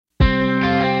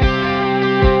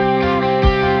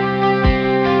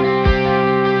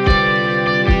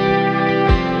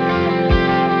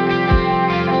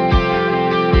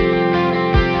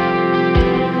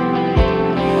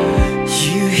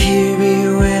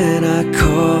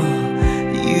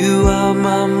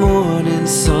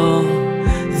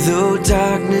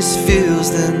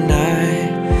fills the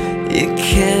night, it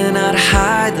cannot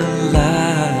hide the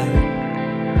light.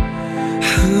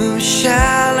 Whom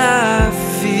shall I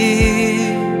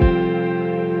fear?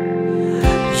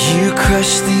 You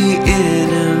crush the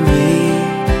enemy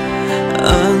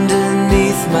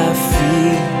underneath my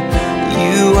feet.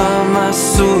 You are my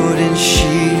sword and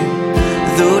shield,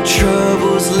 though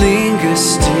troubles linger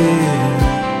still.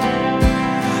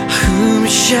 Whom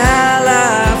shall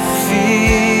I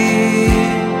fear?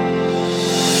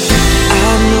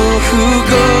 I know who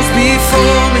goes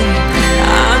before me,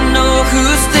 I know who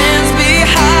stands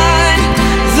behind.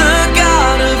 The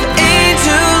God of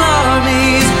angel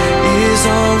armies is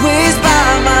always by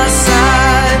my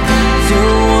side. The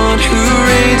one who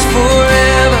reigns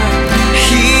forever,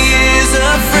 he is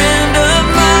a friend of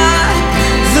mine.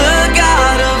 The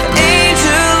God of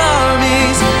angel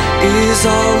armies is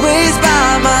always by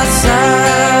my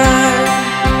side.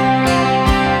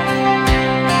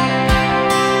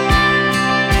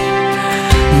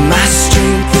 My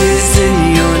strength is in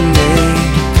your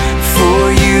name, for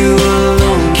you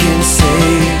alone can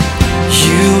save.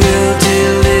 You will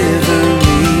deliver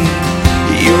me,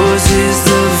 yours is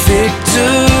the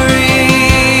victory.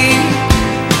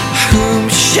 Whom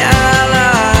shall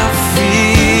I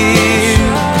fear?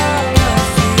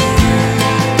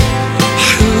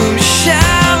 Whom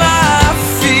shall I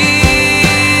fear?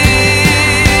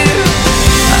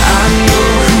 I know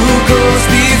who goes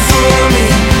before me,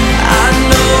 I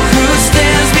know who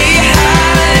stands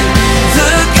behind.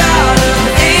 The God of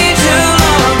angel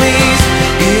armies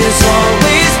is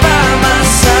always by my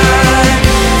side.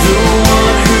 The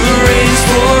one who reigns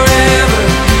forever,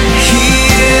 he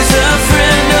is a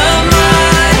friend of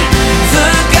mine.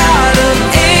 The God of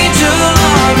angel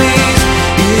armies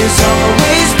is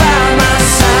always by my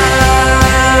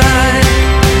side.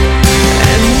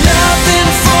 And nothing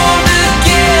formed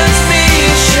against me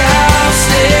shall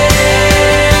stand.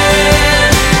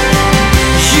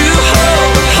 You hold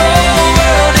the whole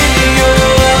world in your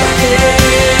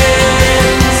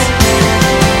hands.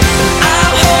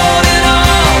 I'm holding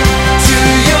on to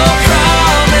your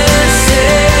promises.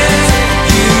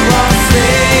 You are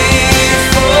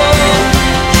faithful,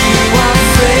 you are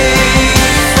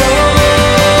faithful.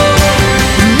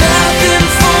 Nothing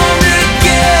formed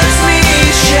against me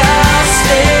shall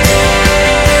stand.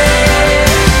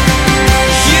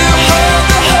 You hold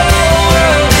the whole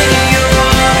world in your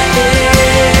hands.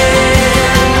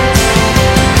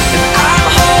 I'm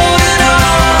holding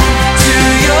on to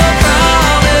your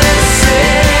promises.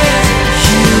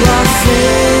 You are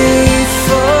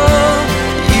faithful,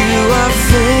 you are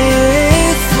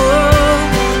faithful,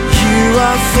 you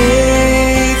are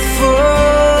faithful.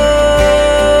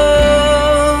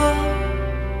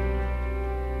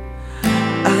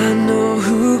 I know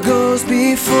who goes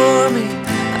before me,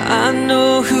 I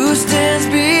know who stands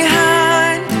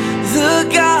behind. The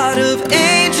God of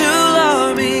angel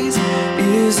armies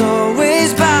is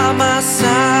always by my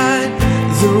side.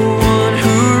 The one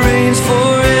who reigns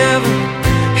forever,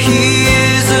 he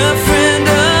is a friend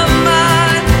of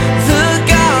mine. The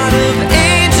God of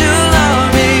angel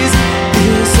armies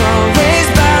is always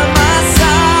by my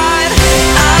side.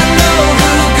 I know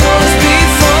who goes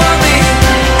before me,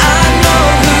 I know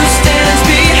who stands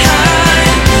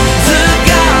behind. The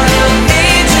God of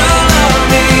angel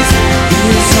armies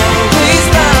is always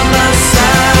by my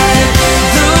side.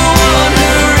 The one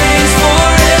who reigns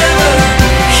forever,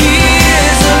 he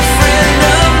is a friend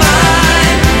of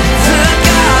mine. The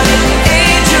God of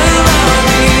angel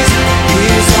armies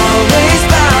is always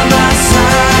by my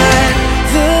side.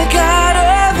 The God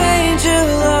of angel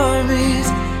armies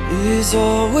is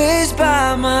always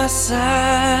by my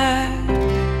side.